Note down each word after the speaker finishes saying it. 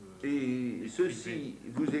Et ceci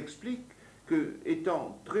vous explique que,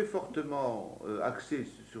 étant très fortement axé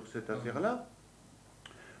sur cette affaire-là,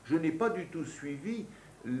 je n'ai pas du tout suivi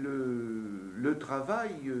le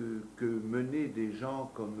travail que menaient des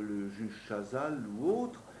gens comme le juge Chazal ou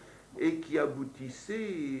autres, et qui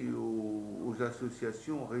aboutissait aux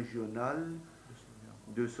associations régionales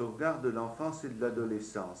de sauvegarde de l'enfance et de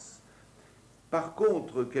l'adolescence. Par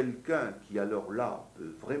contre, quelqu'un qui, alors là,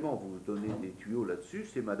 peut vraiment vous donner des tuyaux là-dessus,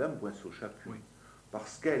 c'est Madame Boisseau-Chapuis. Oui.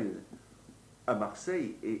 Parce qu'elle, à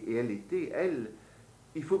Marseille, et elle était,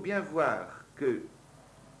 il faut bien voir que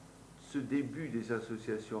ce début des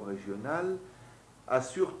associations régionales a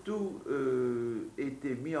surtout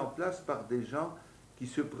été mis en place par des gens qui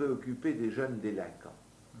se préoccupaient des jeunes délinquants.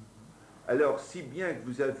 Alors, si bien que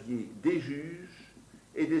vous aviez des juges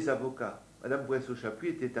et des avocats. Madame Boisseau-Chapuis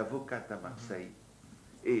était avocate à Marseille.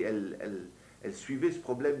 Et elle suivait ce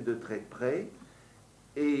problème de très près.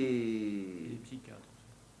 Et les psychiatres.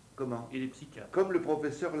 Comment? Et les psychiatres. Comme le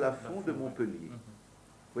professeur Lafont de Montpellier.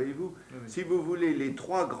 Voyez-vous, si vous voulez, les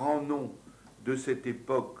trois grands noms de cette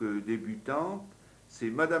époque débutante, c'est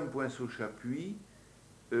Madame Boisseau-Chapuis,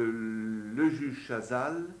 le juge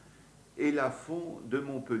Chazal et Lafont de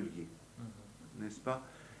Montpellier, n'est-ce pas?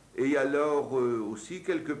 Et alors aussi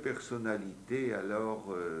quelques personnalités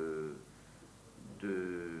alors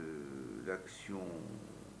de l'action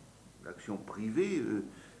privée,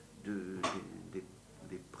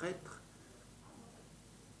 des prêtres.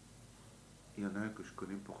 Il y en a un que je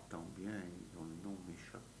connais pourtant bien, dont le nom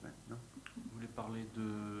m'échappe maintenant. Vous voulez parler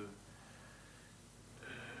de...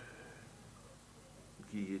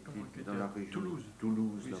 qui était dans la région Toulouse.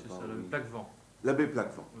 Toulouse, oui, là-bas. C'est ça, l'abbé Plaquevent. L'abbé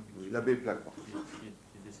Plaquevent, oui, l'abbé Plaquevent. Qui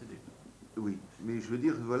est décédé. Oui, mais je veux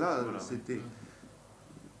dire, voilà. C'était... Oui.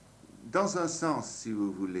 Dans un sens, si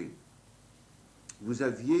vous voulez, vous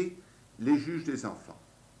aviez les juges des enfants,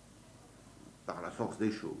 par la force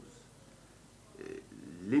des choses,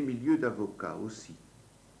 les milieux d'avocats aussi.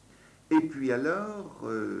 Et puis alors,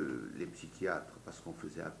 les psychiatres, parce qu'on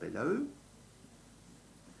faisait appel à eux.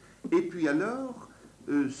 Et puis alors,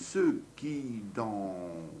 ceux qui, dans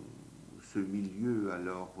ce milieu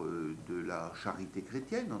alors de la charité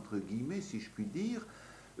chrétienne, entre guillemets, si je puis dire,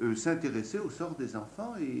 s'intéressaient au sort des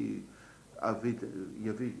enfants et il y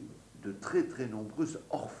avait de très très nombreuses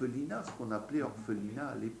orphelinats, ce qu'on appelait orphelinats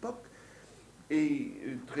à l'époque.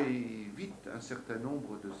 Et très vite, un certain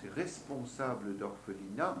nombre de ces responsables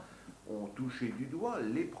d'orphelinats ont touché du doigt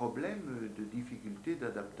les problèmes de difficulté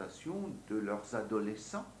d'adaptation de leurs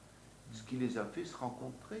adolescents, ce qui les a fait se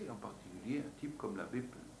rencontrer, en particulier un type comme l'abbé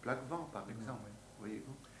Plaquevent, par exemple.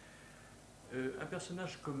 Voyez-vous. Un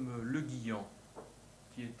personnage comme Le Guillan,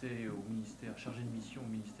 qui était au ministère, chargé de mission au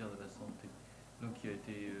ministère de la Santé, donc qui a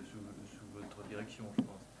été sous votre direction, je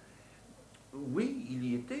pense. Oui, il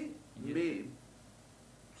y était, mais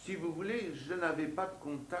si vous voulez, je n'avais pas de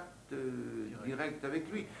contact direct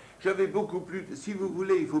avec lui. J'avais beaucoup plus... Si vous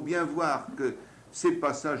voulez, il faut bien voir que ces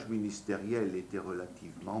passages ministériels étaient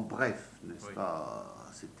relativement brefs, n'est-ce pas?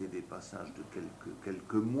 C'était des passages de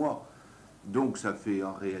quelques mois, donc ça fait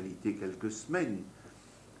en réalité quelques semaines.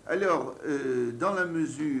 Alors, dans la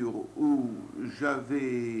mesure où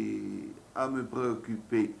j'avais à me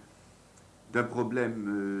préoccuper d'un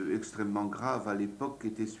problème extrêmement grave à l'époque, qui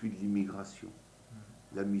était celui de l'immigration,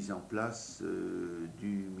 la mise en place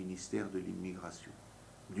du ministère de l'immigration,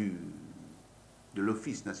 de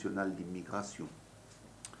l'Office national d'immigration.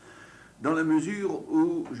 Dans la mesure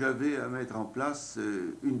où j'avais à mettre en place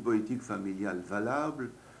une politique familiale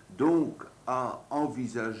valable, donc à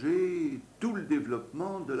envisager tout le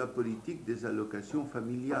développement de la politique des allocations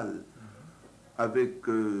familiales, avec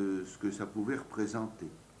ce que ça pouvait représenter.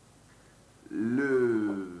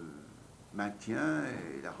 Le maintien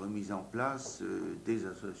et la remise en place des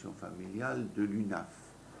associations familiales de l'UNAF.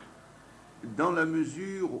 Dans la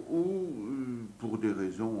mesure où, pour des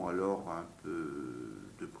raisons alors un peu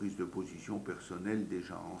de prise de position personnelle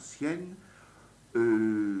déjà ancienne,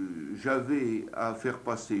 j'avais à faire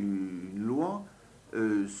passer une loi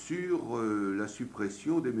sur la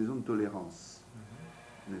suppression des maisons de tolérance,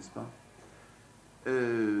 n'est-ce pas?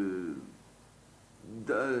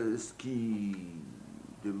 Ce qui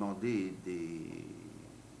demandait des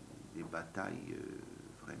batailles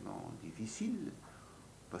vraiment difficiles,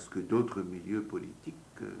 parce que d'autres milieux politiques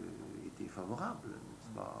étaient favorables,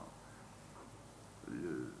 n'est-ce pas?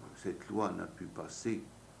 Cette loi n'a pu passer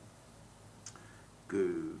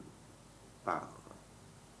que par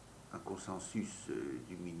un consensus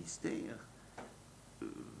du ministère,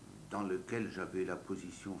 dans lequel j'avais la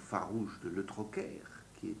position farouche de Le,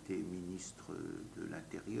 qui était ministre de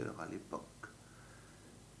l'Intérieur à l'époque,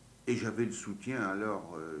 Et j'avais le soutien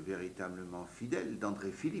alors véritablement fidèle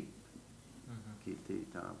d'André Philippe, qui était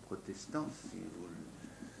un protestant, si vous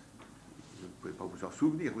ne pouvez pas vous en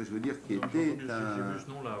souvenir, mais je veux dire qui Non, était j'ai un... vu ce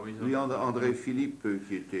nom-là, oui. Oui, André Philippe,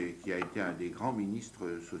 qui a été un des grands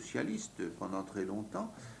ministres socialistes pendant très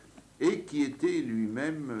longtemps, et qui était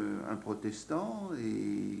lui-même un protestant,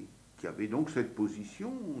 et qui avait donc cette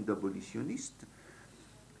position d'abolitionniste,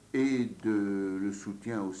 et le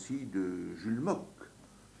soutien aussi de Jules Mock,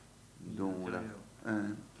 dont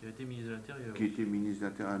qui a été ministre de l'Intérieur. qui était ministre de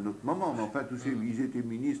l'Intérieur à un autre moment, mais enfin tous ces, ils étaient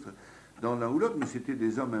ministres dans l'un ou l'autre, mais c'était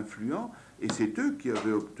des hommes influents, et c'est eux qui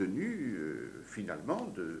avaient obtenu finalement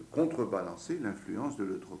de contrebalancer l'influence de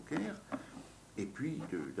Leclerc, et puis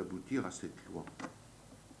d'aboutir à cette loi.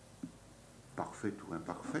 Parfaite ou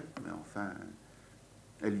imparfaite, mais enfin,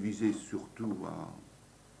 elle visait surtout à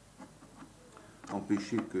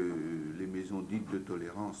empêcher que les maisons dites de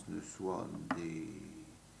tolérance ne soient des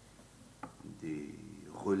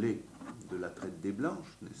relais de la traite des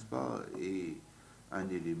blanches, n'est-ce pas, et un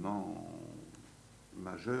élément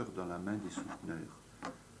majeur dans la main des souteneurs.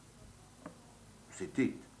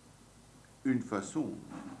 C'était une façon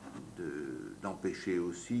d'empêcher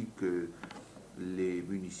aussi que les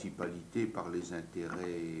municipalités, par les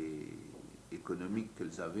intérêts économiques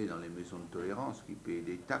qu'elles avaient dans les maisons de tolérance, qui payaient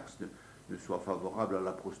des taxes, ne soient favorables à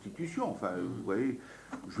la prostitution. Enfin, vous voyez,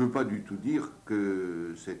 je ne veux pas du tout dire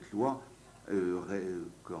que cette loi,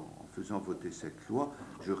 en faisant voter cette loi,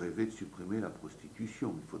 je rêvais de supprimer la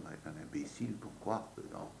prostitution. Il faudrait être un imbécile pour croire que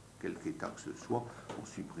dans quelque état que ce soit, on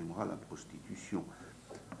supprimera la prostitution.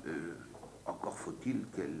 Encore faut-il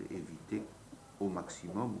qu'elle évite au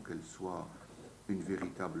maximum qu'elle soit une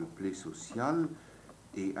véritable plaie sociale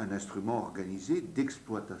et un instrument organisé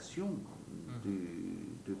d'exploitation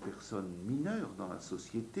de personnes mineures dans la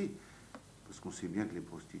société. Parce qu'on sait bien que les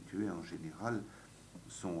prostituées, en général,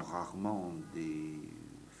 sont rarement des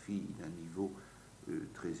filles d'un niveau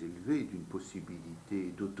très élevé, d'une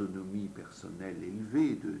possibilité d'autonomie personnelle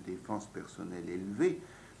élevée, de défense personnelle élevée,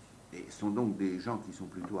 et sont donc des gens qui sont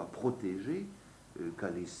plutôt à protéger qu'à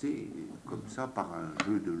laisser comme ça par un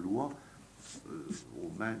jeu de loi aux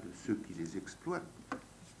mains de ceux qui les exploitent.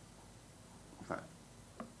 Enfin,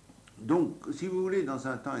 donc, si vous voulez, dans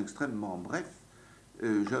un temps extrêmement bref,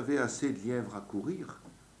 j'avais assez de lièvres à courir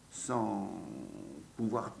sans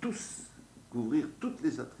pouvoir tous couvrir toutes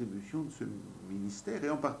les attributions de ce ministère, et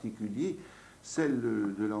en particulier celles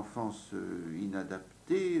de l'enfance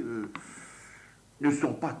inadaptée, ne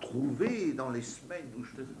sont pas trouvées dans les semaines où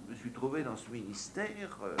je me suis trouvé dans ce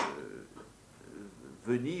ministère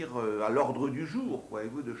venir à l'ordre du jour,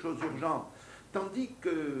 voyez-vous, de choses urgentes. Tandis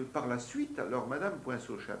que par la suite, alors Madame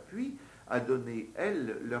Poinceau-Chapuis a donné,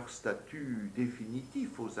 elle, leur statut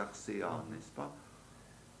définitif aux ARSEA, n'est-ce pas?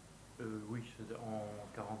 Oui, c'est en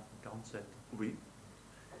 47. Oui.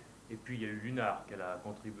 Et puis il y a eu l'UNAR qu'elle a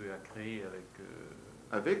contribué à créer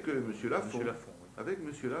avec M. Lafont. Monsieur Lafont, oui. Avec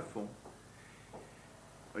M. Lafont.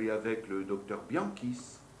 Et avec le docteur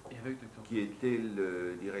Bianchis, qui était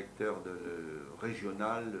le directeur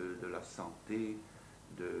régional de la santé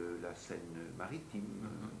de la Seine-Maritime.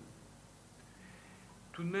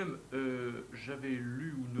 Tout de même, j'avais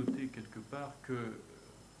lu ou noté quelque part que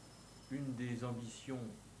une des ambitions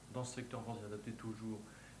dans ce secteur français adapté toujours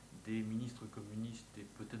des ministres communistes et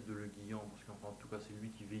peut-être de Le Guillan, parce qu'en tout cas c'est lui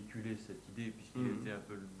qui véhiculait cette idée puisqu'il était un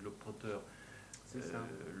peu le globe-trotteur,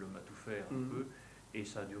 l'homme à tout faire un peu, et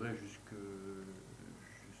ça a duré jusqu'en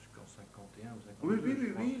 51 ou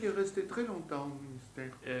 52. Oui, il est resté très longtemps au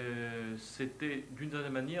ministère. C'était d'une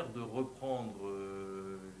certaine manière de reprendre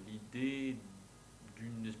l'idée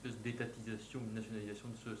d'une espèce d'étatisation, une nationalisation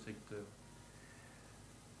de ce secteur.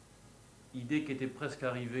 Idée qui était presque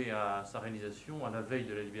arrivée à sa réalisation à la veille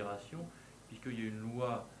de la Libération, puisqu'il y a une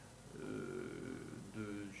loi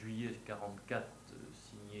de juillet 1944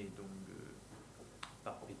 signée donc,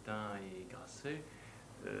 par Pétain et Grasset,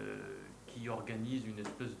 qui organise une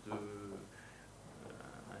espèce de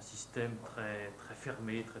un système très, très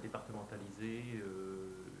fermé, très départementalisé,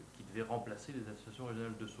 qui devait remplacer les associations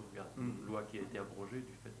régionales de sauvegarde. Une loi qui a été abrogée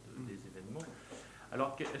du fait des événements.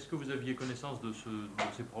 Alors, est-ce que vous aviez connaissance de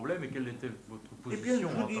ces problèmes et quelle était votre position? Eh bien, je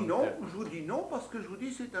vous dis non, parce que je vous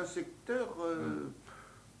dis c'est un secteur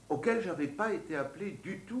auquel je n'avais pas été appelé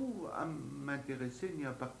du tout à m'intéresser ni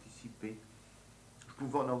à participer. Je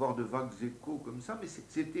pouvais en avoir de vagues échos comme ça, mais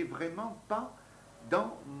c'était vraiment pas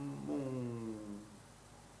dans mon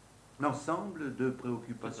ensemble de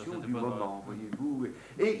préoccupations du moment, voyez-vous.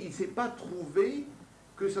 Et il ne s'est pas trouvé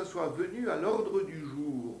que ça soit venu à l'ordre du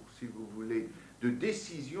jour, si vous voulez, de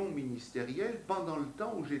décisions ministérielles pendant le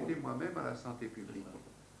temps où j'étais moi-même à la santé publique.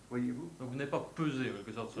 voyez-vous. Donc vous n'avez pas pesé en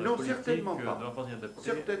quelque sorte sur Non, la politique certainement pas. de l'enfance inadaptée.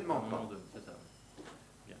 Certainement à un moment pas. donné, c'est ça.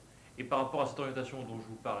 Bien. Et par rapport à cette orientation dont je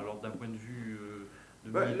vous parle, alors d'un point de vue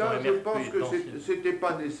de militant Là, je MRP pense que d'ancien- c'était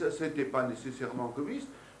pas nécessairement communiste.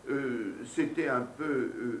 C'était un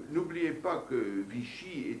peu. N'oubliez pas que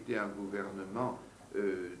Vichy était un gouvernement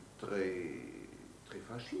très, très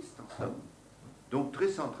fasciste, en somme. Donc très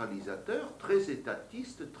centralisateur, très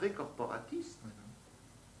étatiste, très corporatiste.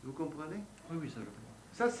 Vous comprenez? Oui, oui, ça je comprends.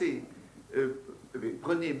 Ça, c'est.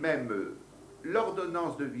 Prenez même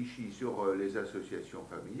l'ordonnance de Vichy sur les associations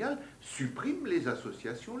familiales, supprime les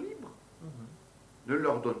associations libres. Ne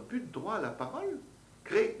leur donne plus de droit à la parole,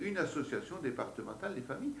 crée une association départementale des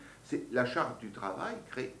familles. C'est la charte du travail,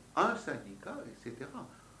 crée un syndicat, etc.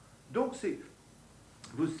 Donc c'est,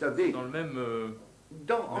 vous savez, Dans le même,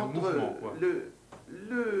 entre mouvement, quoi.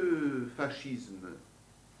 le fascisme,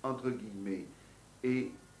 entre guillemets,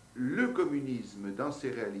 et le communisme dans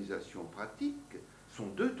ses réalisations pratiques sont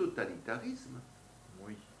deux totalitarismes.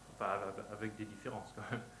 oui, enfin, avec des différences quand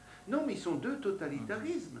même. Non, mais ils sont deux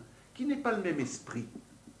totalitarismes, qui n'est pas le même esprit.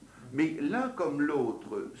 Mais l'un comme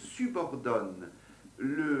l'autre subordonne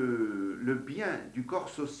le bien du corps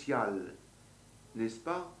social, n'est-ce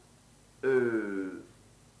pas,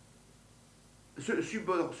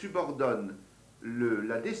 subordonne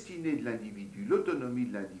la destinée de l'individu, l'autonomie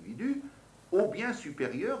de l'individu, au bien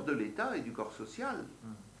supérieur de l'État et du corps social.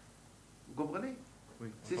 Vous comprenez? Oui,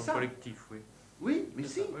 C'est en tant que ça. collectif, oui. Oui, mais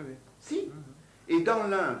si, Ça, oui, oui. si. Et dans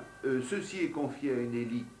l'un, ceci est confié à une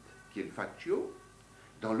élite qui est le factio,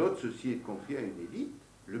 dans l'autre, ceci est confié à une élite,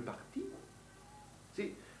 le parti.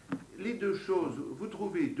 C'est les deux choses, vous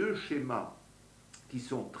trouvez deux schémas qui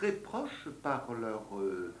sont très proches par leurs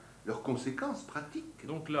conséquences pratiques.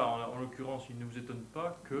 Donc là, en l'occurrence, il ne vous étonne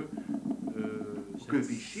pas que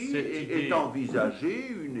Vichy ait envisagé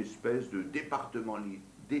une espèce de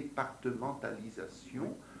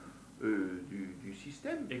départementalisation du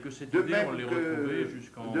système. Et que cette idée, on l'ait retrouvée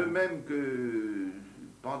jusqu'en... De même que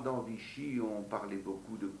pendant Vichy, on parlait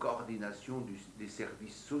beaucoup de coordination des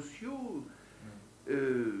services sociaux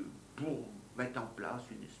pour mettre en place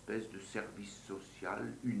une espèce de service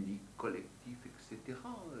social unique, collectif, etc.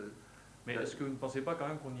 Mais est-ce que vous ne pensez pas quand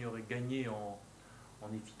même qu'on y aurait gagné en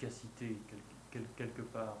efficacité quelque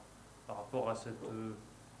part par rapport à ce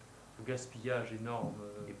gaspillage énorme,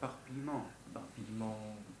 éparpillement.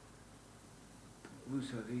 Vous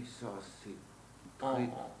savez, ça, c'est très...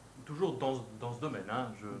 toujours dans ce domaine,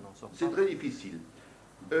 hein, je n'en sors pas. C'est très difficile.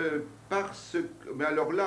 Parce que... Mais alors là,